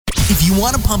If you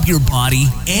want to pump your body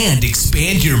and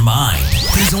expand your mind,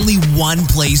 there's only one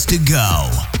place to go.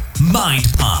 Mind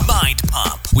Pump. Mind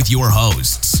Pump with your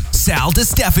hosts, Sal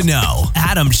DiStefano,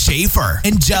 Adam Schafer,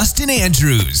 and Justin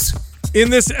Andrews.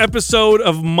 In this episode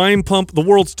of Mind Pump, the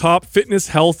world's top fitness,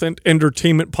 health, and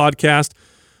entertainment podcast,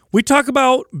 we talk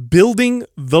about building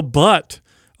the butt.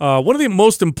 One of the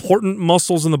most important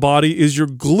muscles in the body is your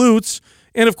glutes,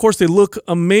 and of course they look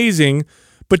amazing.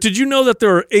 But did you know that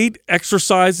there are 8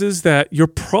 exercises that you're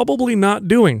probably not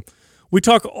doing? We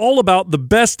talk all about the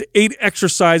best 8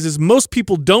 exercises most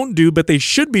people don't do, but they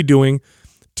should be doing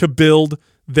to build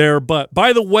their butt.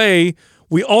 By the way,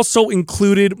 we also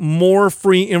included more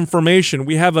free information.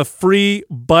 We have a free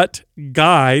butt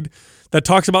guide that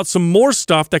talks about some more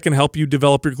stuff that can help you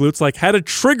develop your glutes, like how to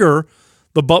trigger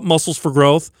the butt muscles for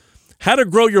growth, how to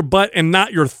grow your butt and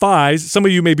not your thighs. Some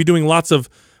of you may be doing lots of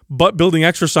butt building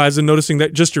exercise and noticing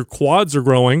that just your quads are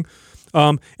growing.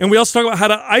 And we also talk about how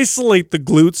to isolate the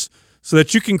glutes so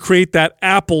that you can create that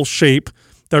apple shape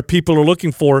that people are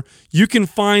looking for. You can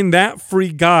find that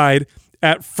free guide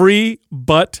at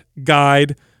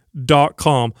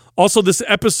freebuttguide.com. Also, this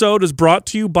episode is brought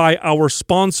to you by our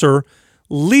sponsor,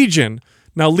 Legion.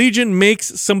 Now, Legion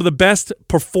makes some of the best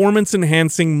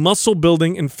performance-enhancing,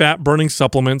 muscle-building, and fat-burning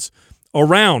supplements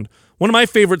around. One of my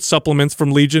favorite supplements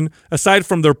from Legion, aside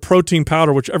from their protein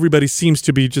powder, which everybody seems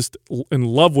to be just in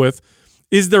love with,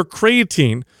 is their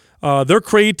creatine. Their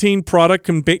creatine product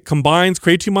combines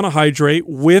creatine monohydrate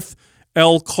with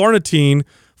L-carnitine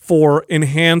for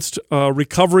enhanced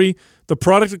recovery. The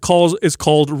product is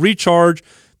called Recharge.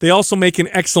 They also make an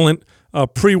excellent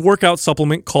pre-workout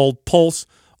supplement called Pulse.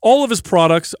 All of his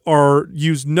products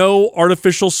use no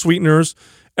artificial sweeteners.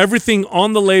 Everything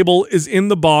on the label is in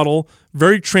the bottle,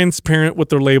 very transparent with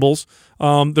their labels.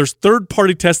 There's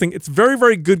third-party testing. It's very,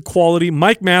 very good quality.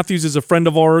 Mike Matthews is a friend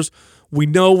of ours. We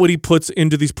know what he puts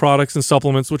into these products and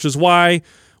supplements, which is why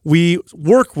we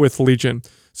work with Legion.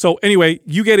 So anyway,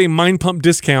 you get a Mind Pump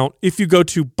discount if you go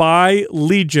to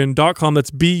buylegion.com.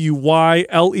 That's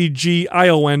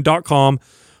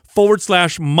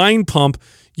BUYLEGION.com/Mind Pump.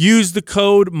 Use the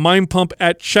code MindPump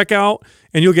at checkout,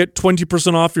 and you'll get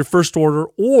 20% off your first order.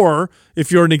 Or if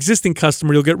you're an existing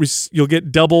customer, you'll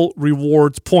get double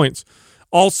rewards points.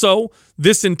 Also,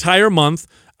 this entire month,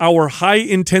 our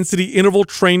high-intensity interval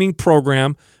training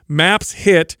program, MAPS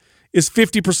HIT, is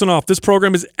 50% off. This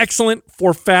program is excellent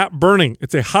for fat burning.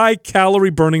 It's a high-calorie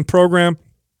burning program.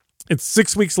 It's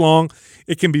 6 weeks long.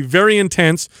 It can be very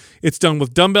intense. It's done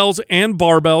with dumbbells and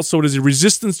barbells, so it is a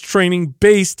resistance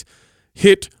training-based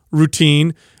HIT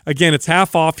routine. Again, it's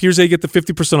half off. Here's how you get the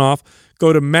 50% off.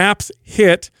 Go to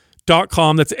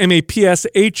mapshit.com. That's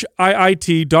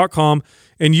MAPSHIIT.com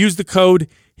and use the code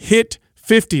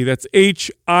HIT50. That's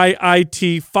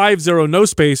HIIT50, no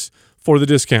space, for the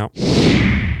discount.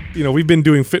 You know, we've been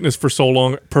doing fitness for so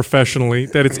long professionally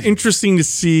that it's interesting to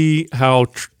see how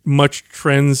much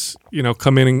trends,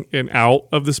 come in and out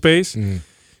of the space. Mm.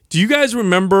 Do you guys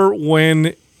remember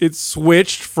when it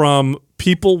switched from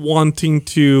people wanting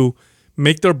to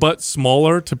make their butt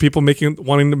smaller to people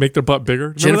wanting to make their butt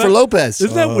bigger? Jennifer Lopez.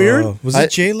 Isn't that weird? Was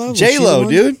it J-Lo? J-Lo,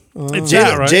 dude.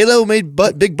 Right? J-Lo made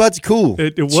big butts cool.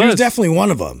 It was. She was definitely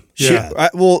one of them. Yeah.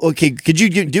 Okay. Could you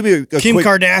do me a Kim quick...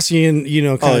 Kardashian,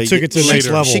 kind of took it to the next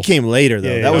level. She came later,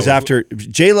 though. Yeah, that was after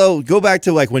J-Lo. Go back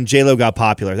to when J-Lo got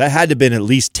popular. That had to have been at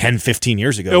least 10, 15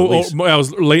 years ago. It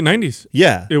was late 90s.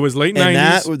 Yeah. It was late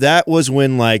 90s. And that was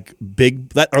when or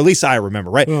at least I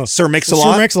remember, right? Sir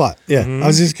Mix-a-Lot. Sir Mix-a-Lot. Yeah. I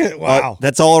was just kidding. Wow.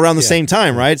 That's all around the same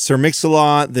time, right? Sir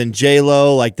Mix-a-Lot, then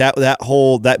J-Lo,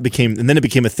 it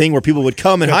became a thing where people would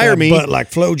come and hire me. But like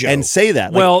FloJo. And say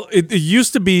that. Well, it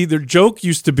used to be, their joke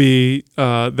used to be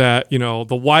that,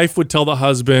 the wife would tell the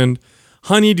husband,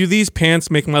 honey, do these pants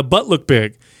make my butt look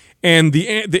big? And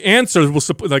the answer was,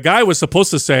 the guy was supposed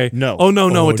to say, no. Oh,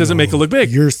 no, it doesn't make it look big.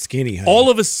 You're skinny, honey.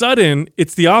 All of a sudden,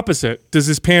 it's the opposite. Does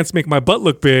his pants make my butt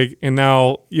look big? And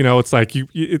now, it's like,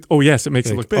 yes, it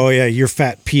makes it look big. Oh, yeah, you're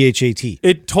fat, PHAT.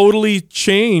 It totally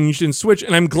changed and switched.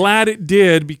 And I'm glad it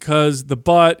did because the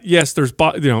butt, yes, there's,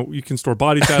 you can store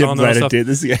body fat on there. I'm glad it did.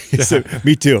 This guy,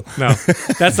 me too. No,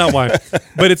 that's not why.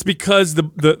 But it's because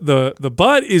the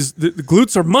butt is, the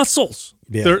glutes are muscles.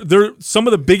 Yeah. They're some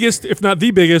of the biggest, if not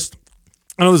the biggest.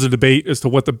 I know there's a debate as to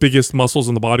what the biggest muscles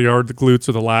in the body are, the glutes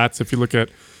or the lats, if you look at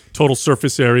total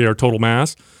surface area or total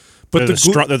mass. But they're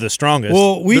the strongest.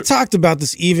 Well, we talked about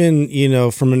this even,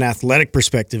 from an athletic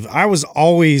perspective. I was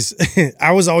always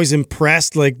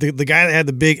impressed. Like the guy that had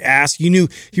the big ass, you knew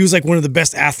he was like one of the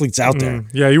best athletes out there.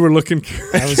 Yeah, you were looking.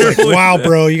 I was like, wow,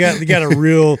 bro, you got a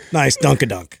real nice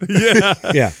dunk-a-dunk. Yeah.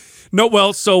 Yeah. No,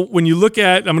 well, so when you look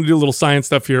at, I'm going to do a little science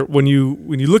stuff here. When you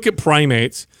look at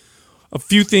primates, a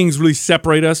few things really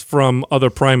separate us from other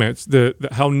primates. The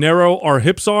how narrow our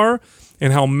hips are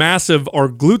and how massive our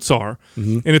glutes are.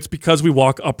 And it's because we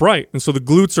walk upright. And so the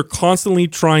glutes are constantly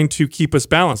trying to keep us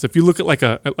balanced. If you look at like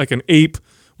an ape,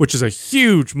 which is a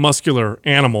huge muscular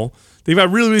animal, they've got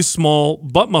really, really small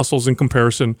butt muscles in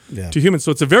comparison to humans.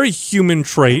 So it's a very human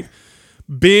trait.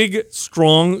 Big,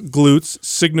 strong glutes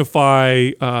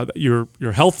signify that you're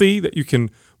healthy, that you can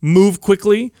move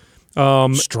quickly,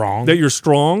 Strong. that you're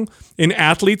strong. In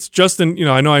athletes, Justin,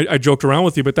 I know I joked around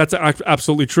with you, but that's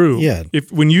absolutely true. Yeah.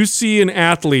 When you see an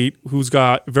athlete who's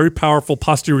got very powerful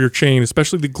posterior chain,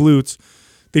 especially the glutes,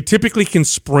 they typically can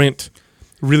sprint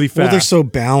really fast. Well, they're so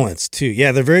balanced too.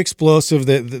 Yeah, they're very explosive.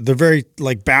 They're very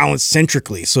like balanced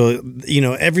centrically. So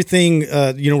everything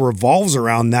revolves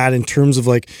around that in terms of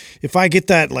like if I get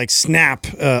that like snap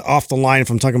off the line.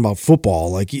 If I'm talking about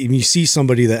football, like if you see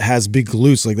somebody that has big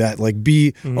glutes like that, like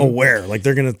be aware. Like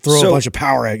they're gonna throw a bunch of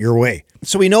power at your way.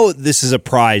 So we know this is a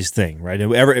prize thing, right?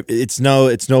 It's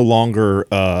no longer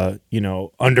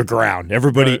underground.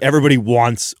 Everybody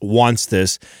wants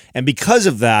this, and because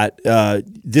of that,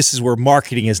 this is where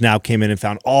marketing has now came in and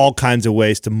found all kinds of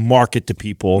ways to market to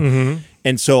people.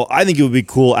 And so I think it would be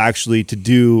cool actually to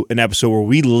do an episode where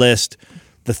we list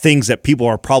the things that people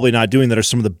are probably not doing that are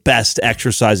some of the best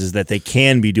exercises that they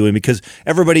can be doing, because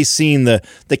everybody's seen the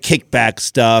kickback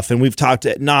stuff, and we've talked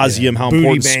at nauseum how Booty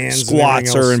important bands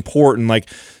squats are important. Like,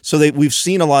 so we've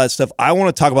seen a lot of stuff. I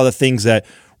want to talk about the things that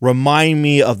remind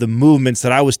me of the movements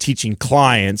that I was teaching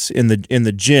clients in the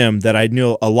gym that I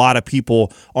know a lot of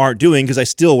people aren't doing, because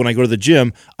when I go to the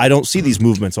gym, I don't see these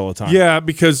movements all the time. Yeah,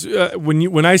 because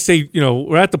when I say,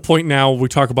 we're at the point now where we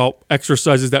talk about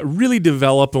exercises that really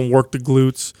develop and work the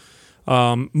glutes.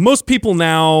 Most people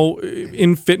now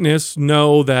in fitness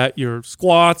know that your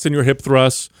squats and your hip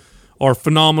thrusts are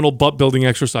phenomenal butt building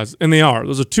exercises, and they are.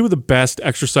 Those are two of the best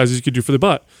exercises you could do for the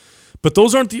butt. But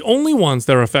those aren't the only ones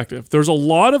that are effective. There's a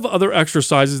lot of other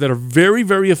exercises that are very,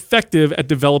 very effective at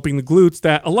developing the glutes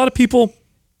that a lot of people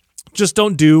just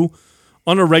don't do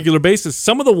on a regular basis.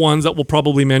 Some of the ones that we'll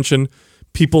probably mention,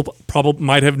 people probably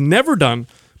might have never done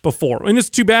before. And it's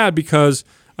too bad because,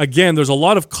 again, there's a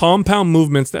lot of compound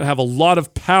movements that have a lot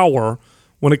of power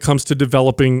when it comes to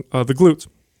developing the glutes.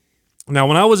 Now,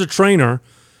 when I was a trainer,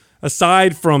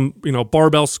 aside from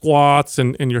barbell squats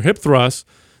and your hip thrusts,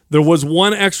 there was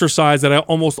one exercise that I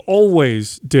almost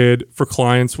always did for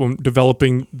clients when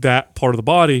developing that part of the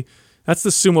body. That's the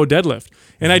sumo deadlift.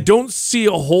 And I don't see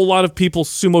a whole lot of people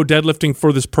sumo deadlifting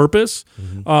for this purpose.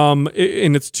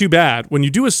 And it's too bad. When you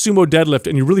do a sumo deadlift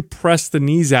and you really press the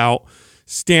knees out,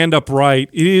 stand upright,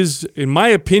 it is, in my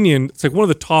opinion, it's like one of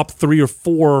the top 3 or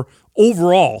 4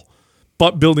 overall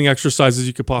butt building exercises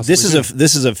you could possibly do.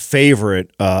 This is a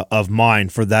favorite of mine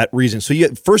for that reason. So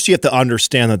first you have to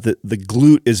understand that the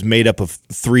glute is made up of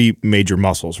 3 major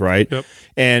muscles, right? Yep.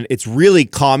 And it's really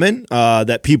common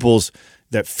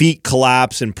that feet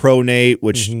collapse and pronate,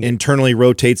 which internally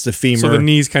rotates the femur. So the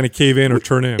knees kind of cave in or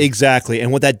turn in. Exactly.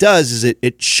 And what that does is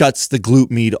it shuts the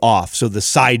glute med off, so the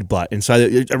side butt. And so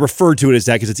I refer to it as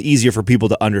that because it's easier for people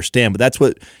to understand. But that's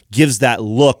what gives that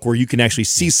look where you can actually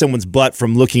see someone's butt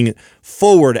from looking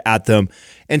forward at them.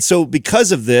 And so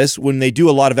because of this, when they do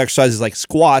a lot of exercises like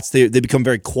squats, they become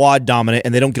very quad dominant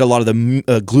and they don't get a lot of the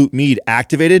glute med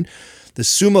activated. The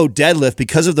sumo deadlift,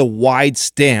 because of the wide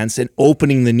stance and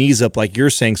opening the knees up, like you're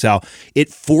saying, Sal, it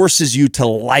forces you to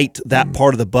light that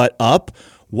part of the butt up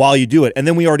while you do it. And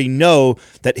then we already know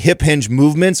that hip hinge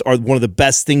movements are one of the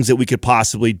best things that we could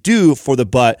possibly do for the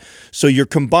butt. So you're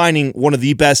combining one of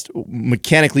the best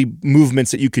mechanically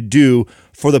movements that you could do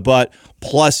for the butt,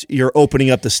 plus you're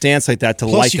opening up the stance like that to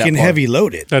light that part. Plus you can heavy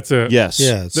load it. That's it. Yes.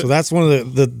 Yeah. So that's one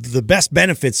of the best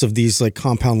benefits of these like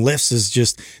compound lifts is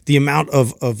just the amount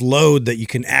of load that you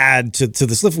can add to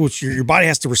this lift, which your body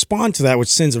has to respond to that, which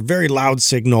sends a very loud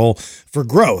signal for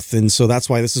growth. And so that's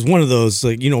why this is one of those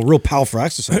real powerful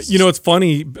exercises. It's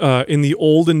funny, in the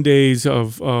olden days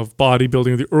of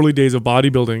bodybuilding, the early days of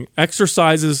bodybuilding,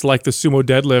 exercises like the sumo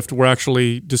deadlift were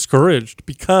actually discouraged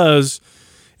because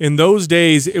in those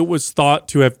days, it was thought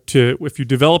to if you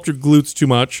developed your glutes too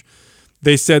much,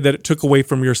 they said that it took away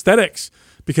from your aesthetics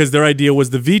because their idea was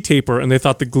the V-taper, and they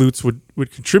thought the glutes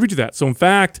would contribute to that. So in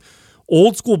fact,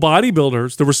 old school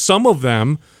bodybuilders, there were some of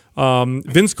them,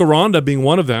 Vince Gironda being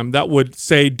one of them, that would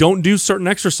say don't do certain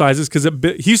exercises because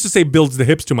he used to say builds the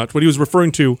hips too much. What he was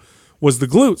referring to was the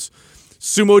glutes.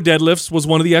 Sumo deadlifts was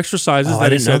one of the exercises that I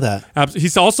didn't know that. He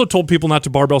also told people not to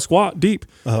barbell squat deep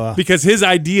because his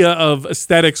idea of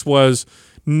aesthetics was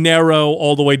narrow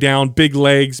all the way down, big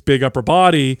legs, big upper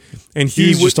body. And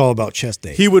He's just all about chest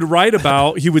day. He would write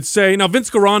about, he would say, now Vince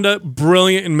Gironda,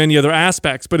 brilliant in many other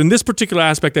aspects, but in this particular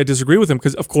aspect, I disagree with him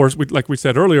because, of course, like we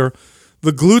said earlier,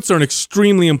 the glutes are an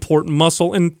extremely important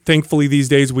muscle, and thankfully these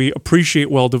days we appreciate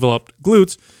well-developed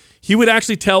glutes. He would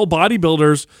actually tell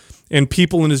bodybuilders and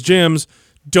people in his gyms,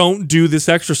 don't do this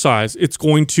exercise. It's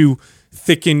going to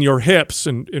thicken your hips.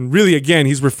 And really, again,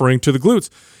 he's referring to the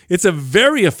glutes. It's a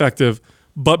very effective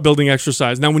butt building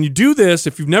exercise. Now, when you do this,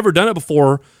 if you've never done it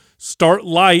before, start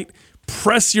light,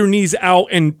 press your knees out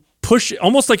and push,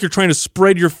 almost like you're trying to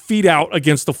spread your feet out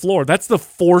against the floor. That's the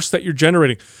force that you're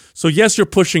generating. So yes, you're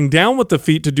pushing down with the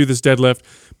feet to do this deadlift,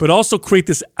 but also create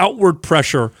this outward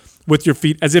pressure with your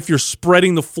feet as if you're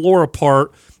spreading the floor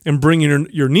apart and bringing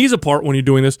your knees apart when you're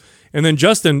doing this. And then,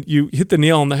 Justin, you hit the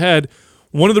nail on the head.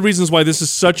 One of the reasons why this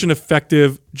is such an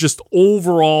effective, just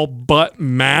overall butt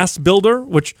mass builder,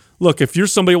 which, look, if you're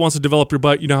somebody who wants to develop your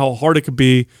butt, you know how hard it could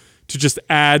be to just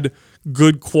add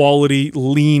good quality,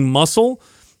 lean muscle.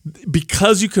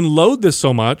 Because you can load this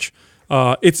so much,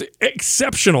 it's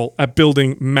exceptional at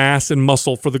building mass and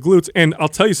muscle for the glutes. And I'll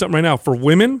tell you something right now, for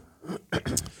women,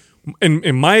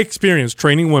 in my experience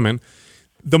training women,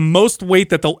 the most weight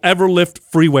that they'll ever lift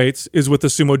free weights is with the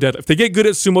sumo deadlift. If they get good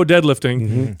at sumo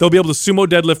deadlifting, they'll be able to sumo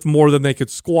deadlift more than they could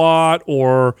squat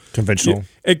or conventional.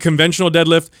 A conventional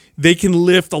deadlift. They can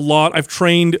lift a lot. I've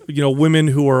trained, women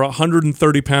who are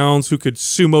 130 pounds who could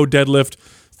sumo deadlift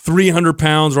 300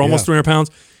 pounds or almost 300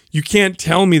 pounds. You can't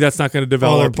tell me that's not going to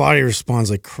develop. Their body responds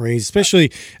like crazy,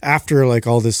 especially after like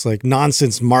all this like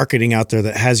nonsense marketing out there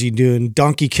that has you doing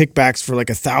donkey kickbacks for like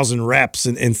 1,000 reps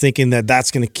and thinking that that's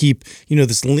going to keep,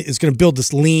 this it's going to build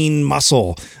this lean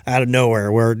muscle out of nowhere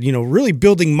where, really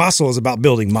building muscle is about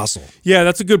building muscle. Yeah,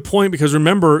 that's a good point because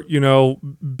remember,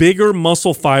 bigger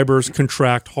muscle fibers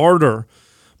contract harder.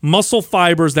 Muscle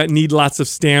fibers that need lots of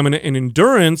stamina and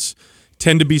endurance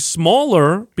tend to be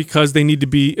smaller because they need to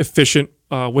be efficient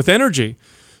with energy.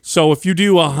 So if you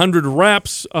do 100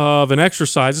 reps of an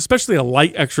exercise, especially a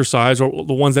light exercise or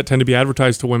the ones that tend to be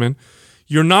advertised to women,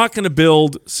 you're not going to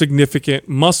build significant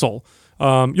muscle.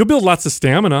 You'll build lots of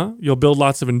stamina, you'll build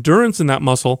lots of endurance in that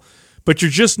muscle, but you're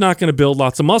just not going to build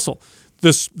lots of muscle.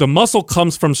 The muscle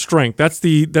comes from strength. That's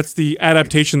the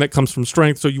adaptation that comes from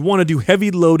strength. So you want to do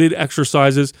heavy loaded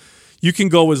exercises. You can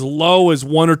go as low as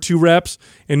 1 or 2 reps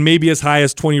and maybe as high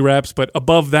as 20 reps, but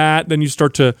above that, then you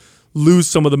start to lose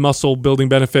some of the muscle building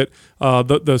benefit.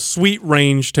 The sweet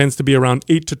range tends to be around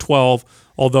 8 to 12,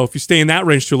 although if you stay in that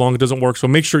range too long, it doesn't work. So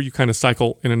make sure you kind of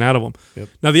cycle in and out of them. Yep.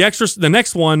 Now, the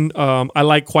next one I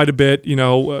like quite a bit,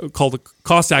 called a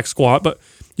Cossack squat, but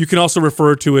you can also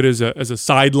refer to it as a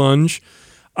side lunge.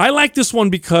 I like this one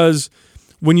because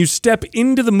when you step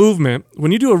into the movement,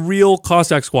 when you do a real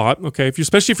Cossack squat, okay,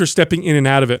 especially if you're stepping in and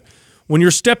out of it, when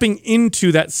you're stepping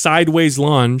into that sideways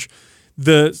lunge,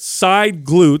 the side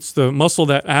glutes, the muscle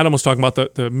that Adam was talking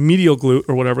about, the medial glute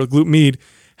or whatever, the glute med,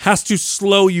 has to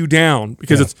slow you down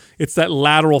because it's that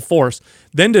lateral force.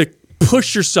 Then to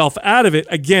push yourself out of it,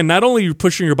 again, not only are you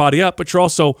pushing your body up, but you're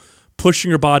also pushing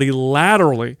your body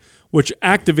laterally, which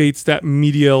activates that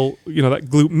medial, that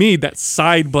glute med, that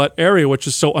side butt area, which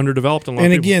is so underdeveloped in a lot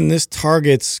of people. Again, this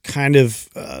targets kind of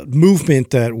movement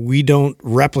that we don't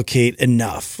replicate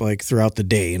enough, like throughout the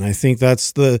day. And I think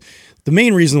that's the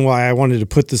main reason why I wanted to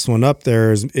put this one up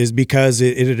there is because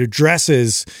it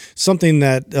addresses something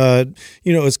that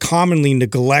is commonly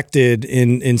neglected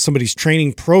in somebody's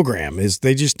training program. Is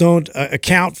they just don't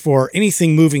account for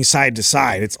anything moving side to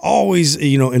side. It's always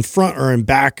in front or in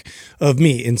back of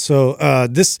me. And so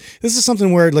this is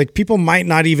something where like people might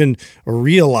not even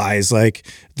realize like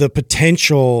the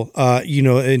potential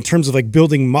in terms of like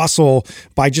building muscle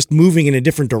by just moving in a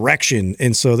different direction.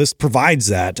 And so this provides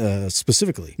that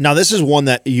specifically. Now, this is one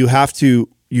that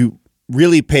you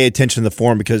really pay attention to the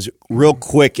form because real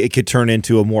quick it could turn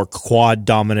into a more quad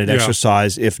dominant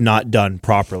exercise if not done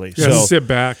properly. Yeah, so sit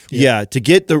back. Yeah, to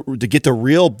get the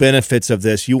real benefits of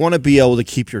this, you want to be able to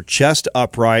keep your chest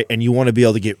upright and you want to be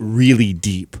able to get really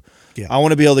deep. Yeah. I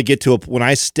want to be able to get to when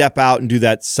I step out and do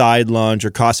that side lunge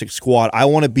or Cossack squat, I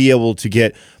want to be able to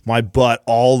get my butt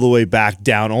all the way back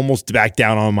down, almost back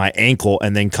down on my ankle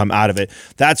and then come out of it.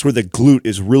 That's where the glute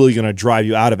is really going to drive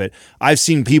you out of it. I've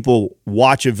seen people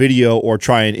watch a video or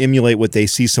try and emulate what they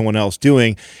see someone else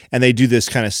doing, and they do this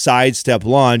kind of side step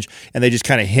lunge, and they just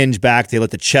kind of hinge back. They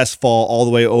let the chest fall all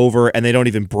the way over, and they don't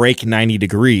even break 90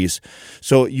 degrees.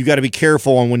 So you got to be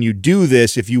careful on when you do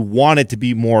this, if you want it to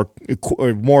be more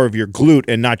of your glute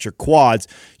and not your quads.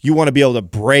 You want to be able to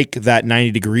break that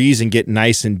 90 degrees and get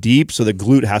nice and deep, so the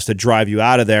glute has to drive you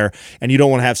out of there, and you don't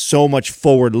want to have so much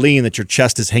forward lean that your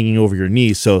chest is hanging over your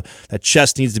knees. So that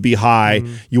chest needs to be high.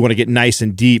 You want to get nice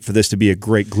and deep for this to be a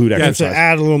great glute exercise. To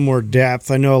add a little more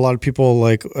depth, I know a lot of people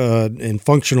like and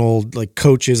functional like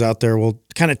coaches out there will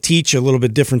kind of teach a little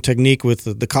bit different technique with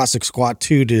the Cossack squat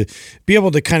too, to be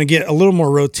able to kind of get a little more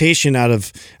rotation out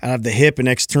of the hip and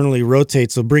externally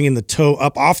rotate. So bringing the toe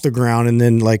up off the ground and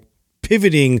then like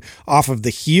pivoting off of the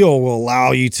heel will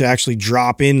allow you to actually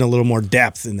drop in a little more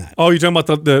depth in that. Oh, you're talking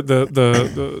about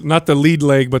the not the lead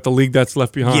leg, but the leg that's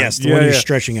left behind. Yes, the one you're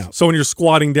stretching out. So when you're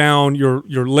squatting down, your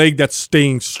leg that's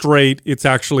staying straight, it's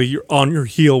actually you're on your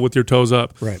heel with your toes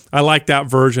up. Right. I like that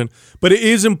version. But it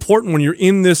is important when you're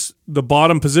in the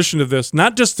bottom position of this,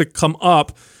 not just to come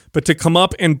up, but to come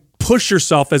up and push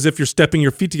yourself as if you're stepping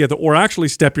your feet together, or actually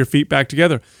step your feet back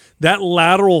together. That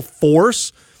lateral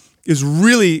force is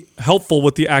really helpful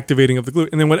with the activating of the glute.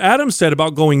 And then what Adam said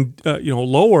about going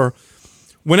lower,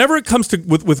 whenever it comes to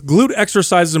with glute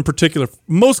exercises in particular,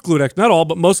 most not all,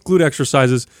 but most glute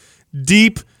exercises,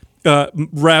 deep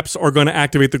reps are going to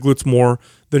activate the glutes more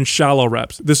than shallow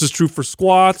reps. This is true for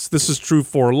squats. This is true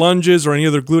for lunges or any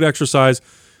other glute exercise.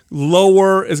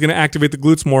 Lower is going to activate the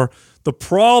glutes more. The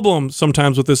problem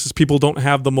sometimes with this is people don't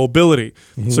have the mobility.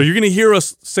 So you're going to hear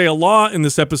us say a lot in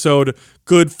this episode,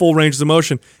 good full ranges of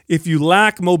motion. If you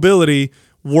lack mobility,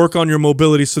 work on your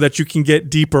mobility so that you can get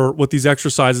deeper with these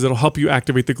exercises. It'll help you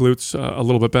activate the glutes a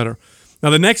little bit better. Now,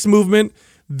 the next movement,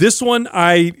 this one,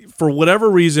 for whatever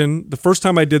reason, the first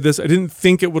time I did this, I didn't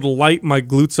think it would light my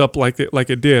glutes up like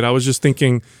it did. I was just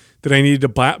thinking that I needed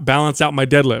to balance out my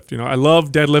deadlift. I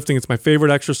love deadlifting. It's my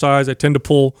favorite exercise. I tend to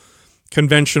pull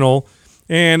conventional,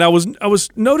 and I was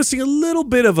noticing a little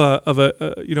bit of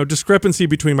a discrepancy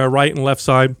between my right and left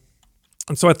side,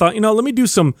 and so I thought, let me do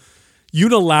some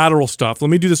unilateral stuff. Let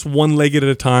me do this one leg at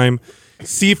a time,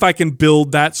 see if I can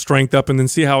build that strength up, and then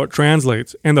see how it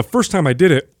translates. And the first time I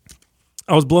did it,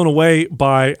 I was blown away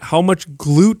by how much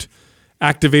glute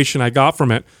activation I got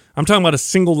from it. I'm talking about a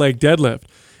single leg deadlift.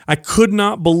 I could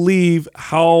not believe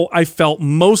how I felt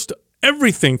most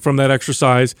everything from that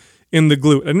exercise in the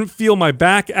glute. I didn't feel my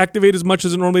back activate as much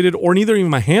as it normally did, or neither even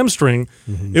my hamstring.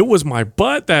 It was my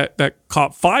butt that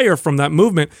caught fire from that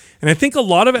movement. And I think a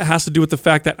lot of it has to do with the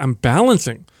fact that I'm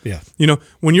balancing. Yeah.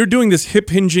 When you're doing this hip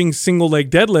hinging single leg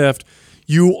deadlift,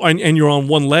 and you're on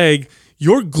one leg,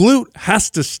 your glute has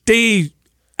to stay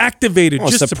activated.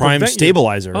 It's just the to prime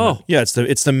stabilizer. Yeah,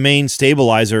 it's the main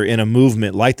stabilizer in a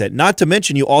movement like that. Not to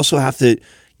mention, you also have to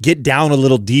get down a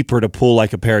little deeper to pull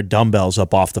like a pair of dumbbells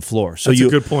up off the floor. So That's a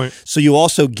good point. So you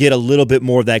also get a little bit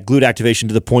more of that glute activation,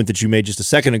 to the point that you made just a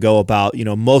second ago about,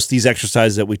 most of these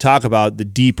exercises that we talk about, the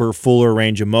deeper, fuller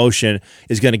range of motion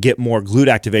is going to get more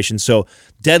glute activation. So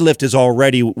deadlift is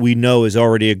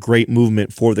already a great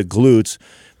movement for the glutes.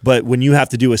 But when you have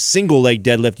to do a single leg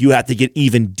deadlift, you have to get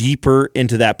even deeper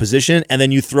into that position. And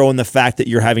then you throw in the fact that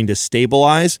you're having to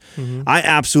stabilize. I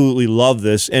absolutely love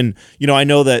this. And, I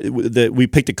know that we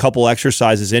picked a couple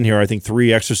exercises in here. I think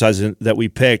 3 exercises that we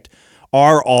picked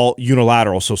are all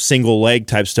unilateral, so single leg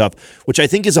type stuff, which I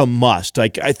think is a must.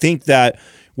 Like, I think that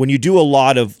when you do a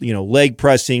lot of, leg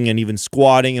pressing and even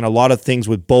squatting and a lot of things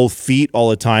with both feet all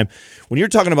the time, when you're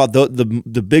talking about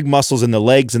the big muscles in the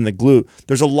legs and the glute,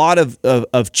 there's a lot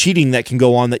of cheating that can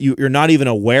go on that you're not even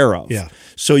aware of. Yeah.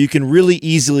 So you can really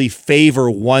easily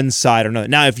favor one side or another.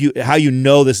 Now, how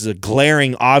this is a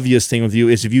glaring obvious thing with you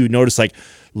is if you notice like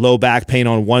low back pain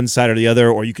on one side or the other,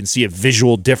 or you can see a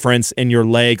visual difference in your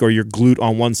leg or your glute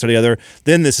on one side or the other,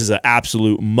 then this is an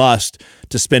absolute must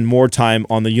to spend more time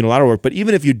on the unilateral work. But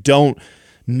even if you don't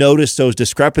notice those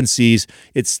discrepancies,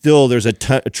 there's a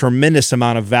tremendous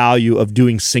amount of value of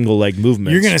doing single leg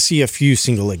movements. You're going to see a few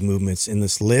single leg movements in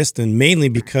this list, and mainly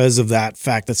because of that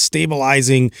fact that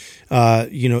stabilizing,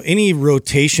 any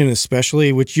rotation,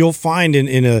 especially, which you'll find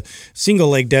in a single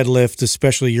leg deadlift,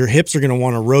 especially, your hips are going to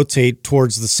want to rotate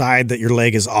towards the side that your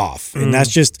leg is off, and that's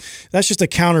just a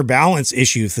counterbalance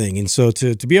issue thing. And so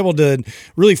to be able to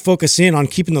really focus in on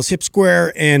keeping those hips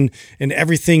square and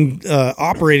everything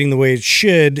operating the way it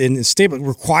should and stable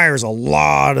requires a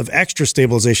lot of extra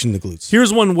stabilization in the glutes.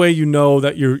 Here's one way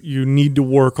that you need to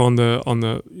work on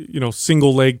the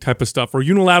single leg type of stuff or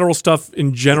unilateral stuff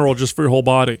in general, just for your whole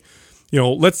body.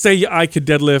 Let's say I could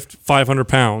deadlift 500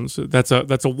 pounds. That's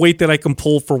a weight that I can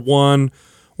pull for 1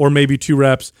 or maybe 2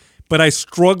 reps, but I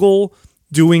struggle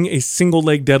doing a single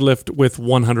leg deadlift with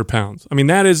 100 pounds. I mean,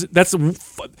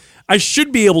 I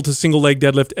should be able to single leg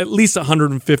deadlift at least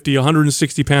 150,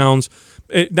 160 pounds.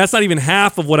 That's not even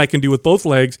half of what I can do with both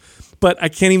legs, but I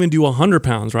can't even do 100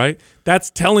 pounds, right? That's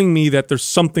telling me that there's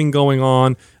something going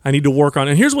on I need to work on.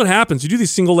 And here's what happens. You do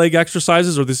these single leg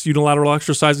exercises or this unilateral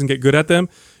exercise and get good at them.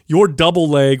 Your double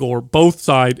leg or both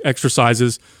side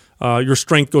exercises, your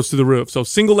strength goes through the roof. So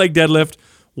single leg deadlift,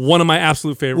 one of my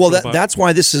absolute favorites. Well, that's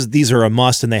why these are a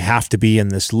must and they have to be in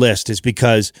this list, is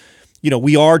because,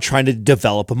 we are trying to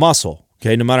develop a muscle.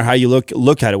 Okay, no matter how you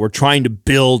look at it, we're trying to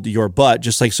build your butt,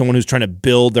 just like someone who's trying to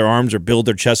build their arms or build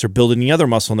their chest or build any other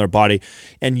muscle in their body.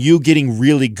 And you getting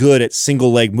really good at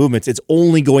single leg movements, it's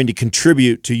only going to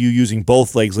contribute to you using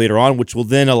both legs later on, which will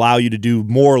then allow you to do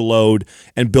more load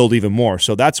and build even more.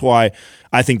 So that's why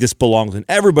I think this belongs in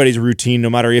everybody's routine, no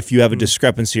matter if you have a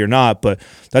discrepancy or not. But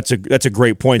that's a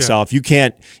great point, Sal. If you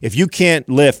can't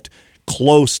lift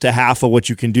close to half of what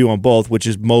you can do on both, which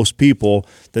is most people,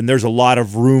 then there's a lot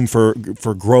of room for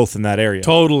growth in that area.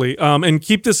 Totally. And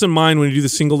keep this in mind when you do the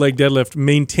single leg deadlift.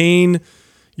 Maintain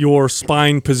your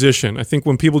spine position. I think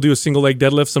when people do a single leg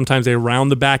deadlift, sometimes they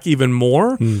round the back even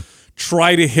more.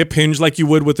 Try to hip hinge like you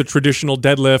would with a traditional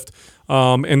deadlift,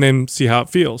 and then see how it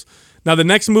feels. Now, the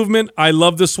next movement, I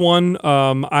love this one.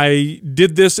 I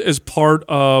did this as part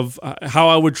of how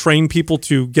I would train people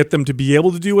to get them to be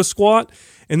able to do a squat.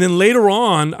 And then later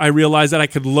on, I realized that I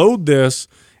could load this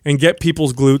and get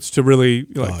people's glutes to really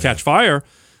catch fire.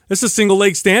 This is single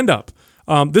leg stand-up.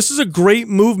 This is a great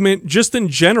movement just in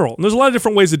general. And there's a lot of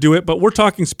different ways to do it, but we're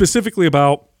talking specifically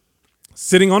about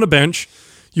sitting on a bench.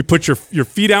 You put your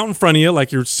feet out in front of you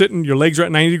like you're sitting, your legs are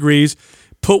at 90 degrees.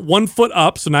 Put one foot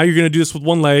up, so now you're going to do this with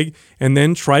one leg, and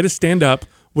then try to stand up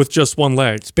with just one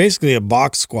leg. It's basically a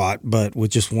box squat, but with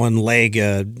just one leg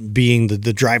being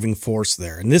the driving force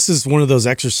there. And this is one of those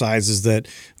exercises that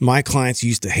my clients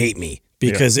used to hate me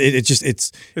because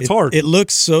it's hard. It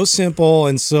looks so simple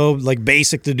and so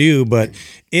basic to do, but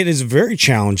it is very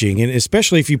challenging, and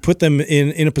especially if you put them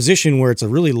in a position where it's a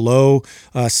really low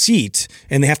seat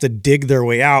and they have to dig their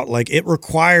way out. It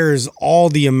requires all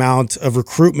the amount of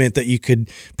recruitment that you could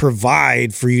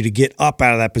provide for you to get up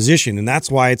out of that position, and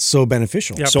that's why it's so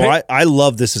beneficial. Yeah, so I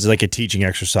love this as like a teaching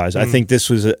exercise. I think this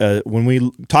was when we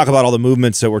talk about all the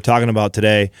movements that we're talking about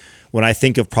today, when I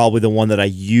think of probably the one that I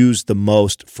use the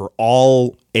most for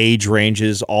all age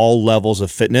ranges, all levels of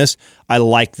fitness, I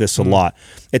like this a lot.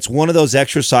 It's one of those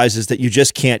exercises that you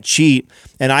just can't cheat,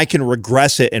 and I can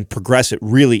regress it and progress it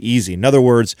really easy. In other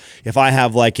words, if I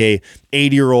have like a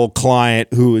 80-year-old client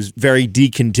who is very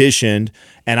deconditioned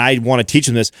and I want to teach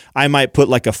them this, I might put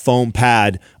like a foam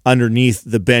pad underneath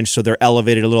the bench so they're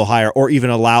elevated a little higher, or even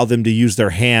allow them to use their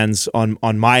hands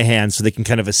on my hands so they can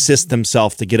kind of assist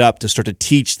themselves to get up, to start to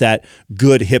teach that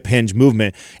good hip hinge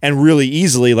movement. And really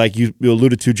easily, like you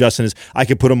alluded to, Justin, is I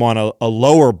could put them on a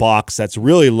lower box that's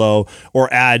really low,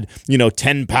 or add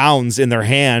 10 pounds in their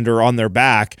hand or on their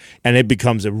back, and it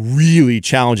becomes a really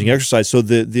challenging exercise. So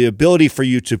the ability for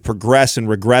you to progress and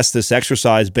regress this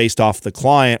exercise based off the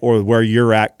client or where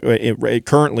you're at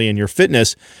currently in your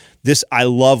fitness, I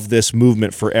love this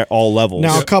movement for all levels.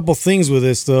 Now, a couple things with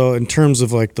this, though, in terms of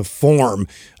the form,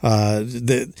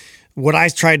 what I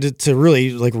tried to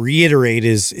really reiterate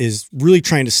is really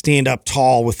trying to stand up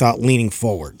tall without leaning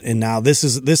forward. And now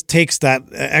this takes that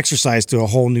exercise to a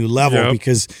whole new level,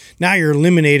 because now you're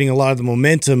eliminating a lot of the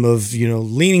momentum of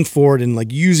leaning forward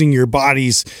and using your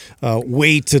body's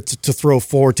weight to throw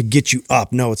forward to get you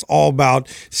up. No, it's all about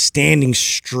standing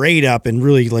straight up and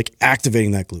really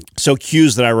activating that glute. So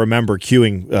cues that I remember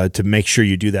cueing to make sure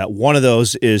you do that. One of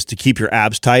those is to keep your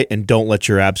abs tight and don't let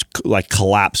your abs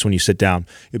collapse when you sit down.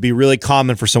 It'd be really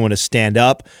common for someone to stand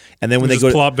up and then when they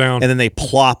go plop down, and then they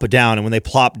plop down, and when they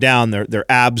plop down, their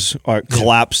abs are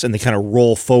collapse and they kind of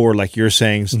roll forward, like you're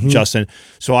saying, Justin.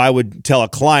 So I would tell a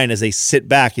client as they sit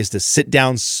back is to sit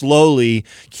down slowly,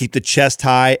 keep the chest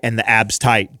high and the abs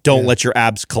tight. Don't let your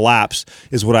abs collapse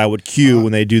is what I would cue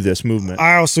when they do this movement.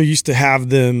 I also used to have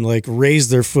them raise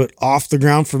their foot off the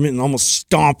ground for a minute and almost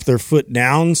stomp their foot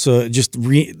down. So just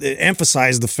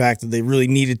emphasize the fact that they really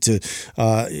needed to,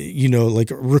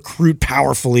 recruit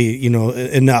powerfully,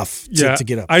 enough to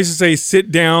get up. I used to say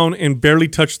sit down and barely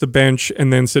touch the bench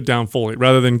and then sit down fully,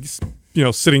 rather than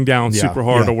sitting down super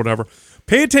hard or whatever.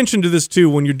 Pay attention to this too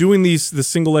when you're doing the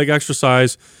single leg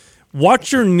exercise.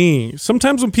 Watch your knee.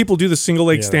 Sometimes when people do the single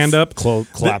leg stand up,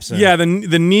 collapse.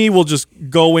 The knee will just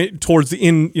go in towards the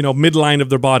midline of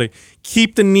their body.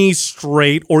 Keep the knee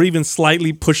straight, or even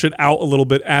slightly push it out a little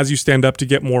bit as you stand up to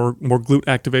get more glute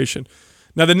activation.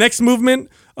 Now, the next movement,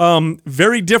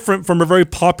 Very different from a very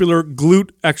popular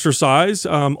glute exercise,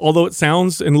 although it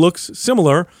sounds and looks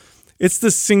similar. It's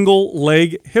the single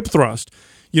leg hip thrust.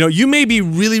 You may be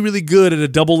really, really good at a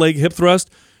double leg hip thrust.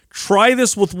 Try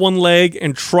this with one leg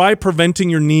and try preventing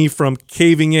your knee from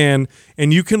caving in.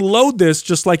 And you can load this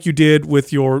just like you did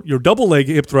with your double leg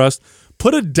hip thrust.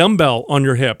 Put a dumbbell on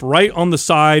your hip, right on the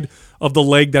side of the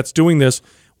leg that's doing this.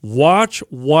 Watch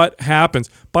what happens.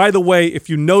 By the way, if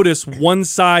you notice one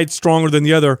side stronger than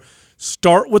the other,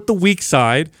 start with the weak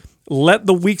side. Let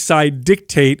the weak side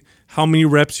dictate how many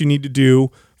reps you need to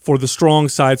do for the strong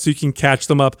side so you can catch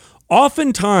them up.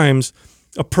 Oftentimes,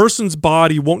 a person's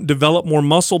body won't develop more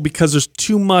muscle because there's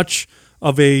too much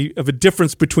of a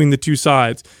difference between the two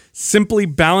sides. Simply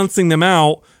balancing them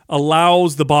out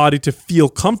allows the body to feel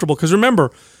comfortable. Because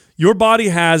remember, your body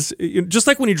has, just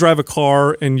like when you drive a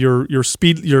car and your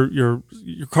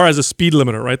car has a speed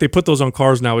limiter, right? They put those on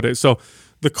cars nowadays. So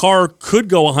the car could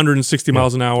go 160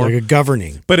 miles an hour. Like a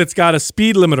governing. But it's got a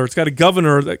speed limiter. It's got a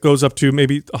governor that goes up to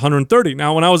maybe 130.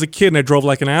 Now, when I was a kid and I drove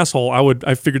like an asshole,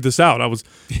 I figured this out. I was,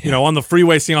 on the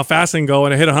freeway seeing how fast I can go,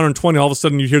 and I hit 120. All of a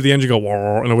sudden, you hear the engine go,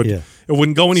 and it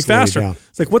wouldn't go any faster.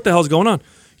 It's like, what the hell's going on?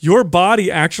 Your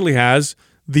body actually has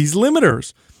these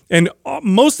limiters. And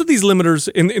most of these limiters,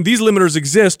 and these limiters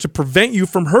exist to prevent you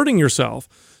from hurting yourself.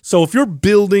 So if you're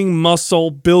building muscle,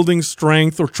 building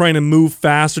strength, or trying to move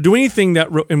fast, or do anything that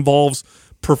involves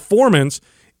performance,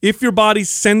 if your body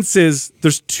senses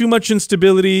there's too much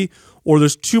instability or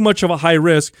there's too much of a high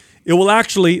risk, it will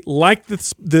actually, like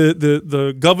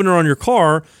the governor on your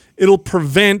car, it'll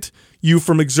prevent you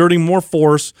from exerting more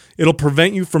force. It'll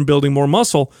prevent you from building more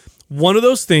muscle. One of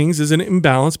those things is an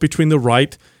imbalance between the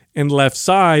right and left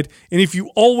side. And if you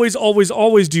always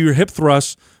do your hip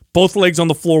thrusts, both legs on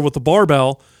the floor with the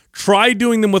barbell, try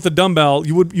doing them with a dumbbell.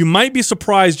 You might be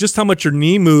surprised just how much your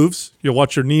knee moves. You'll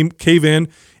watch your knee cave in,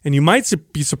 and you might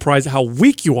be surprised how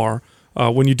weak you are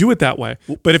when you do it that way.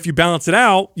 But if you balance it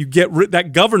out, you get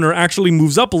that governor actually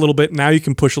moves up a little bit. Now you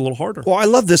can push a little harder. Well, I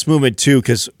love this movement too,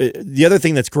 because the other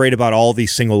thing that's great about all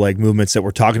these single leg movements that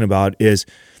we're talking about is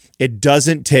it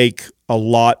doesn't take a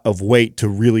lot of weight to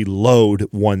really load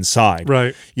one side.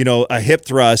 Right. A hip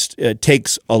thrust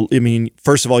takes,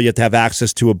 first of all, you have to have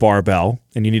access to a barbell,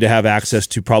 and you need to have access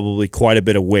to probably quite a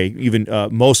bit of weight. Even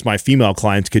most of my female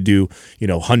clients could do,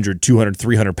 100, 200,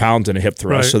 300 pounds in a hip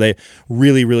thrust. Right. So they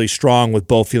really, really strong with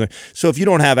both feeling. So if you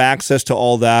don't have access to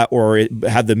all that, or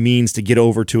have the means to get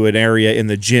over to an area in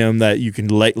the gym that you can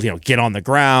get on the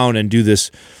ground and do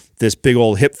this big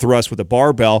old hip thrust with a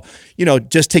barbell,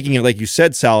 just taking it, like you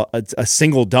said, Sal, a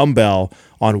single dumbbell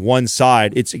on one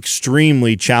side, it's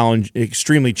extremely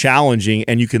challenging,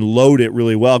 and you can load it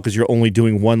really well because you're only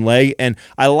doing one leg. And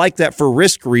I like that for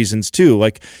risk reasons too.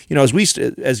 Like,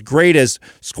 as great as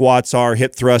squats are,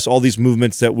 hip thrusts, all these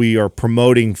movements that we are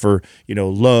promoting for,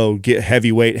 low, get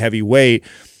heavy weight,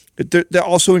 that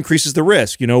also increases the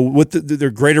risk, with the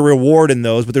greater reward in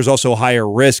those, but there's also higher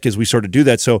risk as we sort of do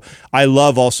that. So I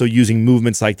love also using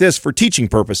movements like this for teaching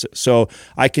purposes. So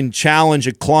I can challenge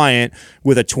a client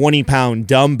with a 20-pound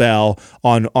dumbbell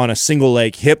on a single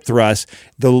leg hip thrust.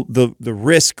 The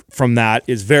risk from that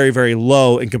is very, very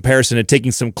low in comparison to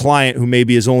taking some client who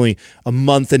maybe is only a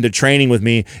month into training with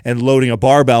me and loading a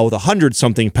barbell with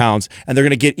 100-something pounds, and they're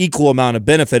going to get equal amount of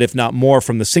benefit, if not more,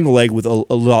 from the single leg with a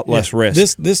lot less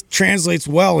risk. This translates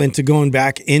well into going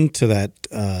back into that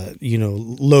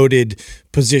loaded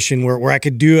position where I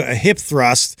could do a hip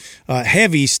thrust,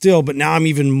 heavy still, but now I'm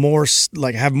even more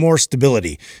have more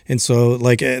stability, and so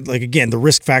again, the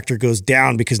risk factor goes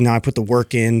down because now I put the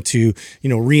work in to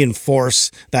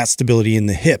reinforce that stability in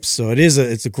the hips. So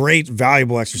it's a great,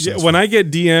 valuable exercise. Yeah, when I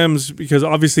get DMs, because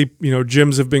obviously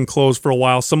gyms have been closed for a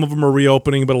while, some of them are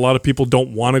reopening, but a lot of people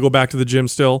don't want to go back to the gym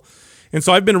still. And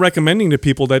so I've been recommending to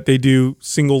people that they do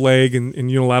single leg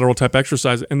and unilateral type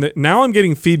exercise. And now I'm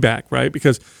getting feedback, right?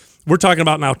 Because we're talking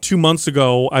about now 2 months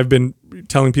ago, I've been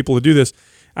telling people to do this.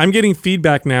 I'm getting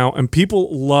feedback now, and people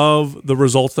love the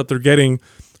results that they're getting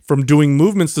from doing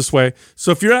movements this way.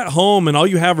 So if you're at home and all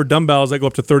you have are dumbbells that go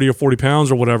up to 30 or 40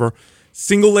 pounds or whatever,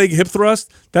 single leg hip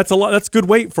thrust, that's good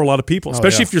weight for a lot of people,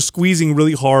 especially if you're squeezing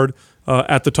really hard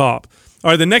at the top. All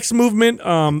right, the next movement,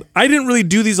 I didn't really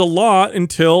do these a lot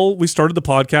until we started the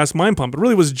podcast Mind Pump. It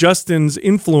really was Justin's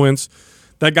influence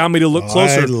that got me to look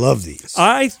closer. I love these.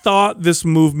 I thought this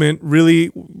movement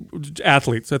really,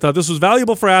 athletes, I thought this was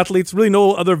valuable for athletes, really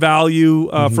no other value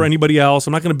for anybody else.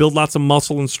 I'm not going to build lots of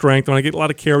muscle and strength. I'm going to get a lot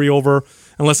of carryover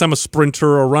unless I'm a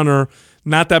sprinter or runner.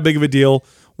 Not that big of a deal.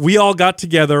 we all got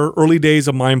together early days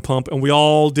of Mind Pump, and we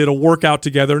all did a workout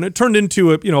together, and it turned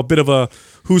into a bit of a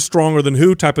who's stronger than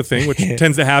who type of thing, which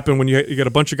tends to happen when you get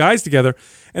a bunch of guys together.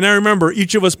 And I remember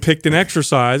each of us picked an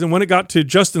exercise, and when it got to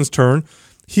Justin's turn,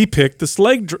 he picked the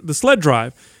sled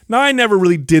drive. Now, I never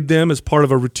really did them as part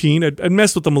of a routine. I'd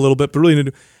messed with them a little bit, but really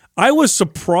didn't. I was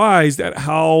surprised at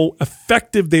how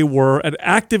effective they were at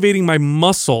activating my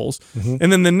muscles.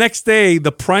 And then the next day,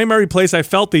 the primary place I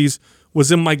felt these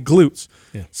was in my glutes.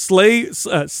 Yeah.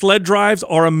 Sled drives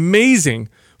are amazing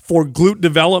for glute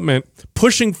development,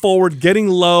 pushing forward, getting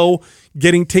low,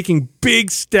 taking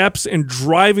big steps and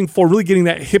driving forward, really getting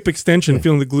that hip extension,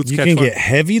 feeling the glutes catch fire. You can get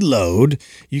heavy load.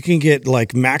 You can get like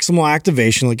maximal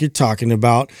activation like you're talking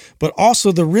about, but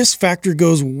also the risk factor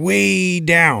goes way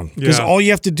down because all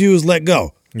you have to do is let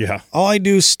go. Yeah. All I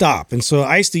do is stop. And so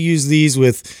I used to use these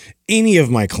with any of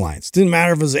my clients. Didn't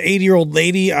matter if it was an 80-year-old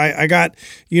lady. I got,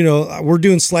 we're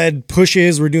doing sled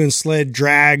pushes. We're doing sled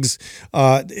drags.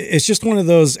 It's just one of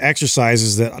those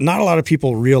exercises that not a lot of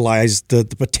people realize the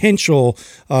potential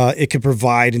it could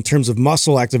provide in terms of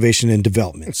muscle activation and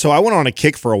development. So I went on a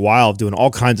kick for a while of doing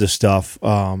all kinds of stuff.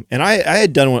 And I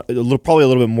had done probably a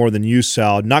little bit more than you,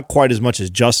 Sal. Not quite as much as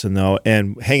Justin, though.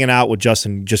 And hanging out with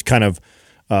Justin just kind of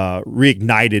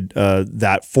reignited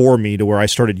that for me to where I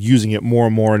started using it more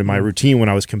and more in my routine when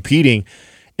I was competing.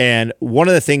 And one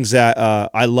of the things that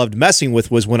I loved messing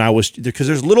with was when I was, because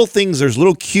there's little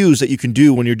cues that you can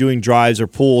do when you're doing drives or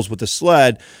pulls with the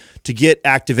sled to get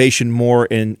activation more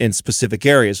in specific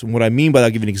areas. And what I mean by that,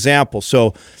 I'll give you an example.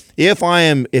 So if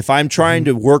I'm trying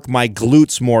to work my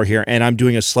glutes more here and I'm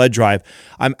doing a sled drive,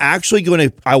 I'm actually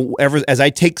going to, as I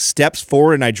take steps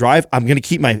forward and I drive, I'm going to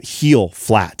keep my heel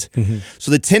flat. So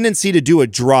the tendency to do a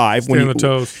drive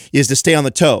is to stay on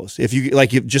the toes. If you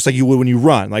just like you would when you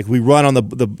run, like we run on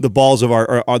the balls of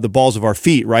our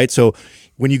feet, right? So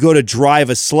when you go to drive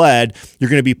a sled, you're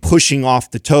going to be pushing off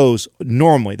the toes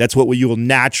normally. That's what you will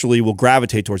naturally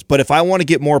gravitate towards. But if I want to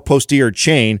get more posterior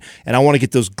chain and I want to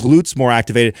get those glutes more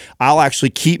activated, I'll actually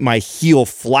keep my heel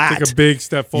flat. Take a big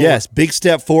step forward. Yes, big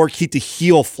step forward, keep the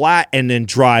heel flat, and then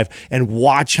drive, and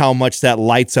watch how much that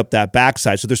lights up that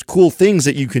backside. So there's cool things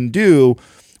that you can do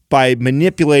by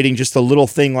manipulating just a little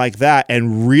thing like that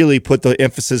and really put the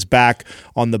emphasis back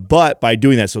on the butt by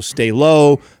doing that. So stay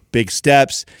low, big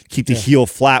steps, keep the heel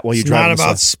flat while you drive. It's not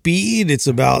about speed. It's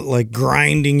about like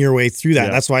grinding your way through that.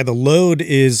 Yeah. That's why the load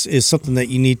is something that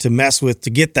you need to mess with to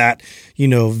get that,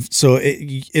 so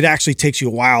it actually takes you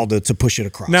a while to push it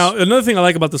across. Now, another thing I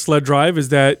like about the sled drive is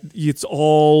that it's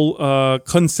all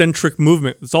concentric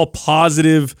movement. It's all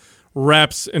positive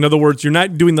reps. In other words, you're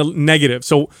not doing the negative.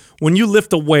 So when you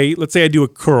lift a weight, let's say I do a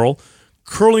curl,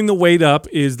 curling the weight up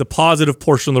is the positive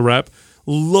portion of the rep.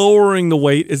 Lowering the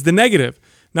weight is the negative.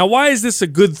 Now, why is this a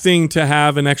good thing to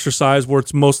have an exercise where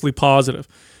it's mostly positive?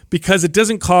 Because it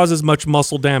doesn't cause as much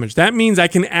muscle damage. That means I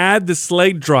can add the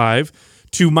sled drive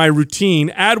to my routine,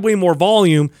 add way more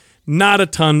volume, not a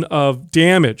ton of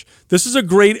damage. This is a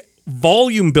great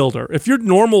volume builder. If your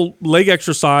normal leg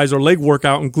exercise or leg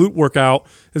workout and glute workout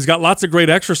has got lots of great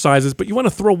exercises, but you want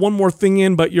to throw one more thing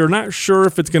in, but you're not sure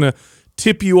if it's going to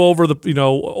tip you over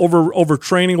over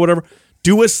training or whatever,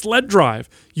 do a sled drive.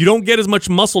 You don't get as much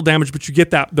muscle damage, but you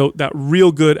get that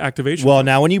real good activation. Well,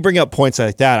 now when you bring up points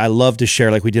like that, I love to share,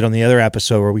 like we did on the other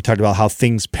episode where we talked about how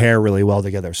things pair really well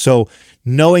together. So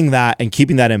knowing that and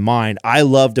keeping that in mind, I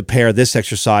love to pair this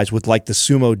exercise with like the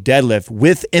sumo deadlift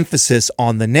with emphasis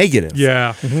on the negative.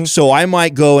 Yeah. So I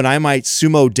might go and I might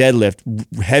sumo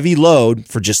deadlift heavy load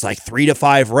for just like 3 to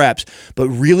 5 reps, but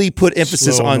really put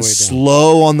emphasis on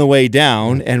slow on the way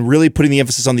down and really putting the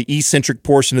emphasis on the eccentric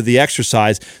portion of the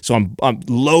exercise. So I'm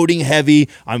loading heavy.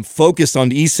 I'm focused on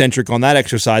the eccentric on that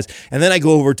exercise. And then I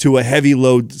go over to a heavy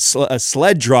load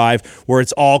sled drive where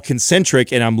it's all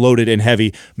concentric and I'm loaded and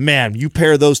heavy. Man, you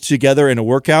pair those together in a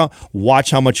workout,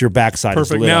 watch how much your backside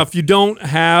is lit. Now, if you don't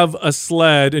have a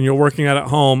sled and you're working out at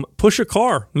home, push a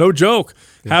car. No joke.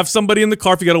 Yeah. Have somebody in the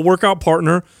car. If you got a workout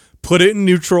partner, put it in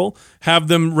neutral, have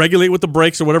them regulate with the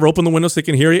brakes or whatever, open the window so they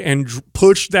can hear you, and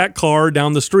push that car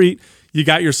down the street. You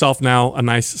got yourself now a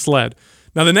nice sled.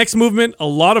 Now, the next movement, a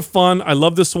lot of fun. I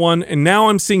love this one. And now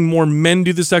I'm seeing more men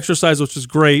do this exercise, which is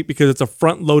great because it's a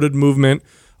front-loaded movement.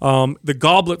 The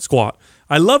goblet squat.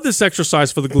 I love this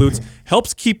exercise for the glutes.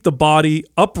 Helps keep the body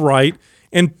upright.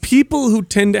 And people who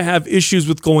tend to have issues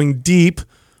with going deep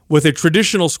with a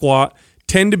traditional squat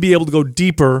tend to be able to go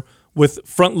deeper with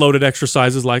front-loaded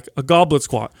exercises like a goblet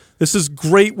squat. This is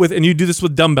great and you do this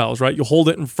with dumbbells, right? You hold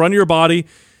it in front of your body,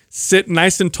 sit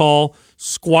nice and tall,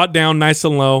 squat down nice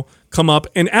and low, come up.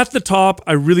 And at the top,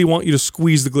 I really want you to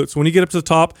squeeze the glutes. So when you get up to the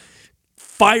top,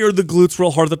 fire the glutes real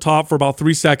hard at the top for about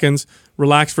 3 seconds,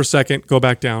 relax for a second, go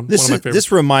back down. One of my favorites.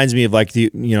 This reminds me of like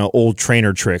the old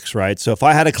trainer tricks, right? So if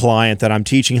I had a client that I'm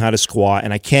teaching how to squat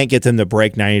and I can't get them to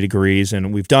break 90 degrees,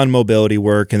 and we've done mobility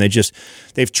work and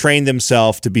they've trained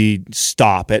themselves to be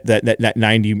stop at that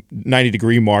 90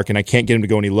 degree mark, and I can't get them to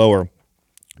go any lower.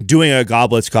 Doing a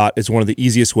goblet squat is one of the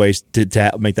easiest ways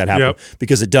to make that happen,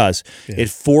 because it does. Yeah.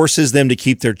 It forces them to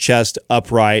keep their chest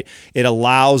upright. It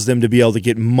allows them to be able to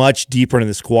get much deeper into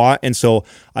the squat. And so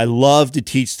I love to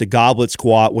teach the goblet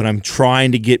squat when I'm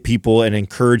trying to get people and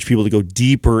encourage people to go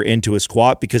deeper into a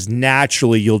squat, because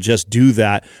naturally you'll just do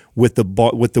that with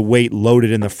the weight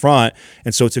loaded in the front.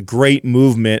 And so it's a great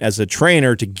movement as a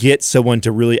trainer to get someone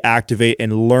to really activate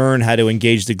and learn how to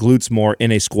engage the glutes more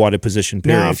in a squatted position,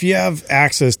 period. Now, if you have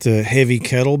access to heavy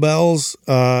kettlebells,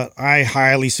 I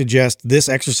highly suggest this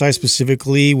exercise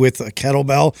specifically with a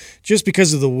kettlebell, just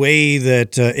because of the way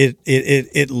that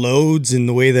it loads and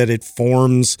the way that it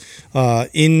forms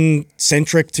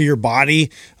in-centric to your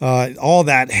body. All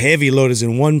that heavy load is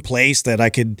in one place that I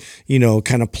could,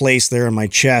 kind of place there in my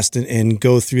chest and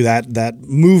go through that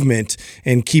movement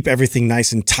and keep everything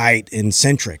nice and tight and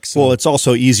centric. So, well, it's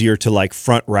also easier to like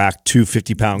front rack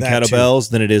 250-pound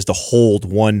kettlebells than it is to hold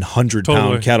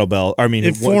 100-pound kettlebell. I mean,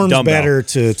 it forms dumbbell. Better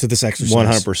to this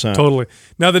exercise. 100%. Totally.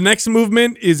 Now, the next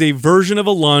movement is a version of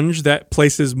a lunge that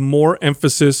places more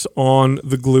emphasis on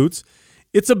the glutes.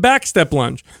 It's a back step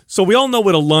lunge. So we all know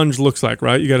what a lunge looks like,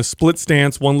 right? You got a split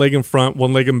stance, one leg in front,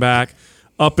 one leg in back,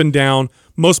 up and down.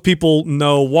 Most people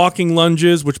know walking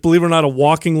lunges, which, believe it or not, a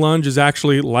walking lunge is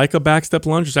actually like a back step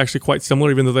lunge. It's actually quite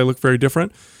similar, even though they look very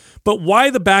different. But why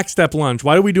the back step lunge?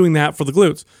 Why are we doing that for the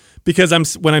glutes?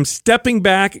 Because when I'm stepping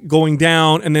back, going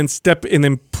down, and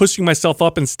then pushing myself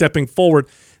up and stepping forward,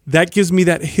 that gives me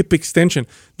that hip extension.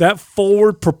 That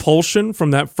forward propulsion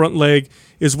from that front leg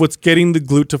is what's getting the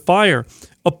glute to fire,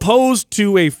 opposed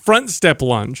to a front step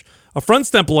lunge. A front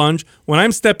step lunge, when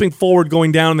I'm stepping forward,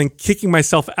 going down, and then kicking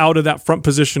myself out of that front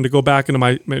position to go back into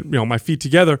my feet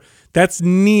together, that's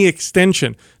knee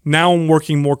extension. Now I'm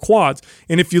working more quads.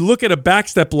 And if you look at a back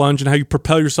step lunge and how you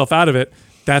propel yourself out of it,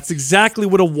 that's exactly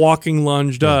what a walking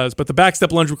lunge does. But the back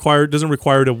step lunge doesn't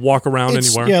require to walk around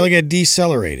anywhere. Yeah, like a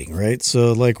decelerating, right?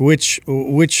 So like which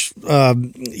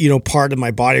part of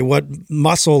my body, what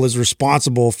muscle is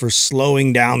responsible for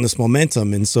slowing down this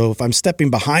momentum? And so if I'm stepping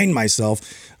behind myself,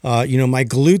 my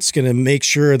glute's going to make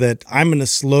sure that I'm going to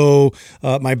slow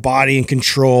my body and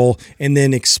control, and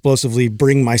then explosively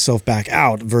bring myself back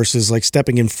out, versus like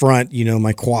stepping in front.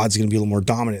 My quad's going to be a little more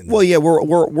dominant. Well, yeah,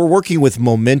 we're working with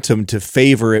momentum to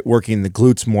favor it working the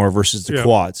glutes more versus the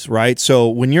quads, right? So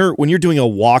when you're doing a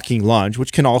walking lunge,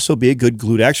 which can also be a good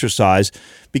glute exercise,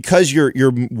 because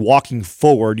you're walking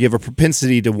forward, you have a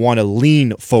propensity to want to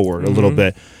lean forward a little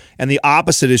bit. And the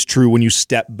opposite is true when you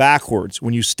step backwards.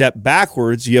 When you step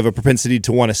backwards, you have a propensity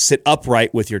to want to sit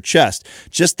upright with your chest.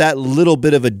 Just that little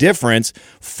bit of a difference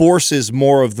forces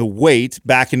more of the weight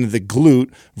back into the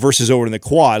glute versus over in the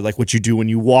quad, like what you do when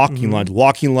you walking lunge.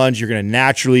 Walking lunge, you're going to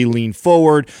naturally lean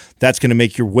forward. That's going to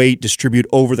make your weight distribute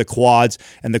over the quads,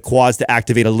 and the quads to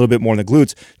activate a little bit more in the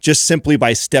glutes. Just simply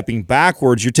by stepping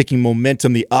backwards, you're taking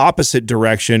momentum the opposite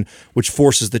direction, which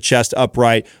forces the chest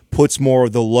upright, puts more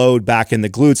of the load back in the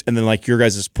glutes. And then, like your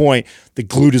guys' point, the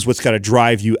glute is what's got to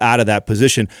drive you out of that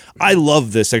position. I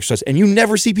love this exercise, and you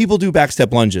never see people do back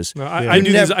step lunges. No, I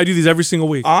do these every single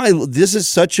week. This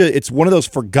is it's one of those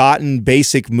forgotten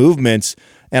basic movements.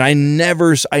 And I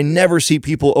never see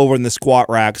people over in the squat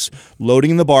racks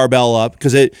loading the barbell up,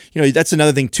 because that's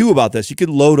another thing too about this. You could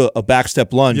load a back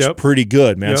step lunge pretty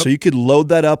good, man. So you could load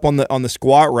that up on the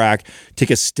squat rack,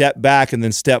 take a step back and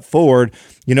then step forward,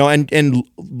 and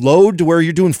load to where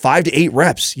you're doing 5 to 8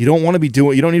 reps. You don't need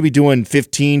to be doing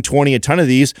 15, 20, a ton of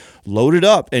these. Load it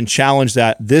up and challenge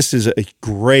that. This is a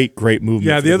great movement.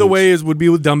 Yeah, the other way would be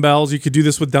with dumbbells. You could do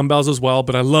this with dumbbells as well,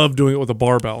 but I love doing it with a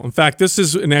barbell. In fact, this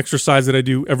is an exercise that I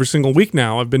do every single week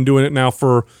now. I've been doing it now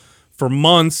for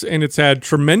months, and it's had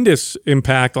tremendous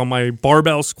impact on my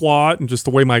barbell squat and just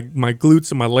the way my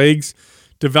glutes and my legs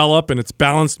develop, and it's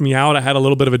balanced me out. I had a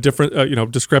little bit of a different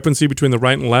discrepancy between the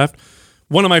right and left.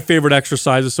 One of my favorite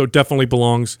exercises, so it definitely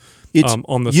belongs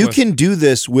on this list. You can do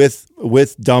this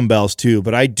with dumbbells too,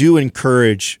 but I do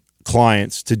encourage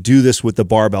clients to do this with the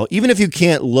barbell, even if you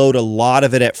can't load a lot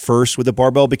of it at first with the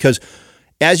barbell, because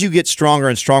as you get stronger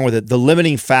and stronger with it, the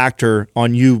limiting factor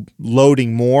on you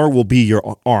loading more will be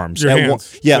your arms. Your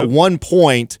hands. At one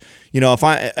point, if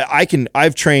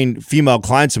I've trained female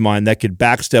clients of mine that could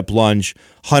back step lunge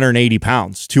 180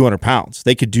 pounds, 200 pounds.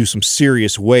 They could do some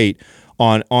serious weight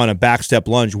on a back step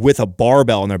lunge with a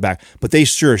barbell on their back, but they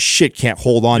sure as shit can't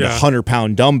hold on to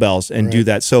 100-pound dumbbells and do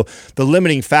that. So the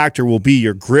limiting factor will be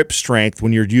your grip strength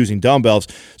when you're using dumbbells.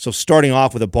 So starting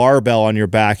off with a barbell on your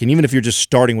back, and even if you're just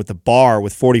starting with the bar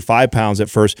with 45 pounds at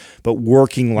first, but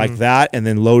working like that and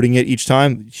then loading it each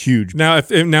time, huge. Now,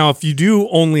 if you do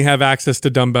only have access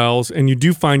to dumbbells and you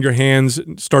do find your hands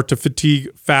start to fatigue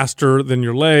faster than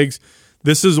your legs,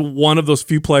 this is one of those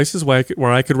few places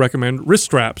where I could recommend wrist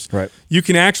straps. Right. You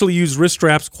can actually use wrist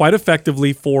straps quite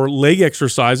effectively for leg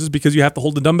exercises because you have to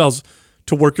hold the dumbbells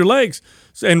to work your legs.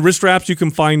 And wrist straps, you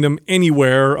can find them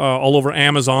anywhere, all over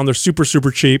Amazon. They're super, super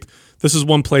cheap. This is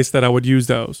one place that I would use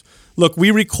those. Look,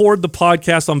 we record the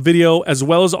podcast on video as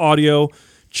well as audio.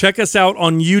 Check us out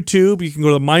on YouTube. You can go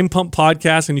to the Mind Pump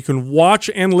Podcast and you can watch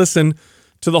and listen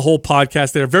to the whole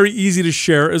podcast. They're very easy to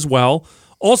share as well.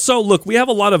 Also, look, we have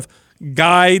a lot of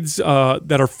guides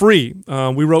that are free.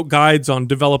 We wrote guides on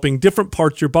developing different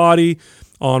parts of your body,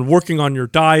 on working on your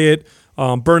diet,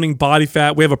 burning body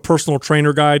fat. We have a personal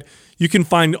trainer guide. You can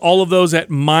find all of those at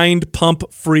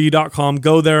mindpumpfree.com.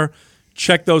 Go there,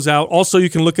 check those out. Also, you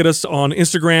can look at us on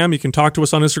Instagram. You can talk to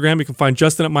us on Instagram. You can find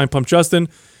Justin at Mind Pump Justin,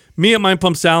 me at Mind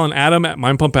Pump Sal, and Adam at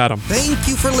Mind Pump Adam. Thank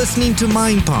you for listening to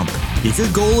Mind Pump. If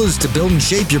your goal is to build and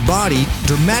shape your body,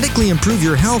 dramatically improve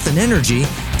your health and energy,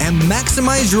 and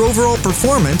maximize your overall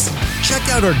performance, check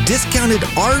out our discounted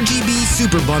RGB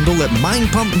Super Bundle at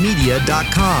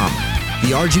mindpumpmedia.com.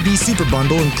 The RGB Super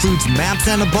Bundle includes MAPS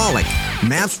Anabolic,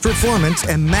 MAPS Performance,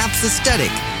 and MAPS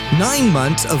Aesthetic. 9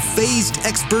 months of phased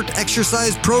expert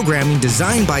exercise programming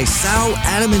designed by Sal,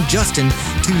 Adam, and Justin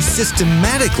to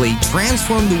systematically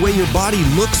transform the way your body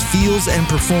looks, feels, and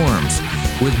performs.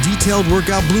 With detailed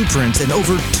workout blueprints and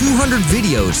over 200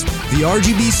 videos, the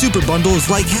RGB Super Bundle is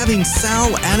like having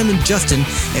Sal, Adam, and Justin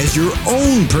as your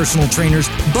own personal trainers,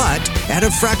 but at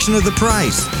a fraction of the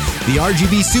price. The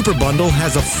RGB Super Bundle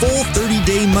has a full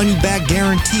 30-day money-back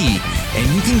guarantee,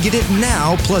 and you can get it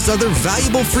now plus other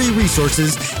valuable free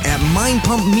resources at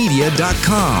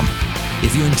mindpumpmedia.com.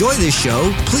 If you enjoy this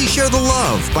show, please share the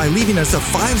love by leaving us a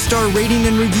 5-star rating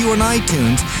and review on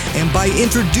iTunes and by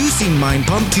introducing Mind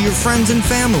Pump to your friends and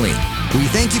family. We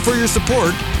thank you for your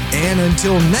support, and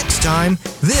until next time,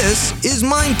 this is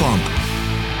Mind Pump.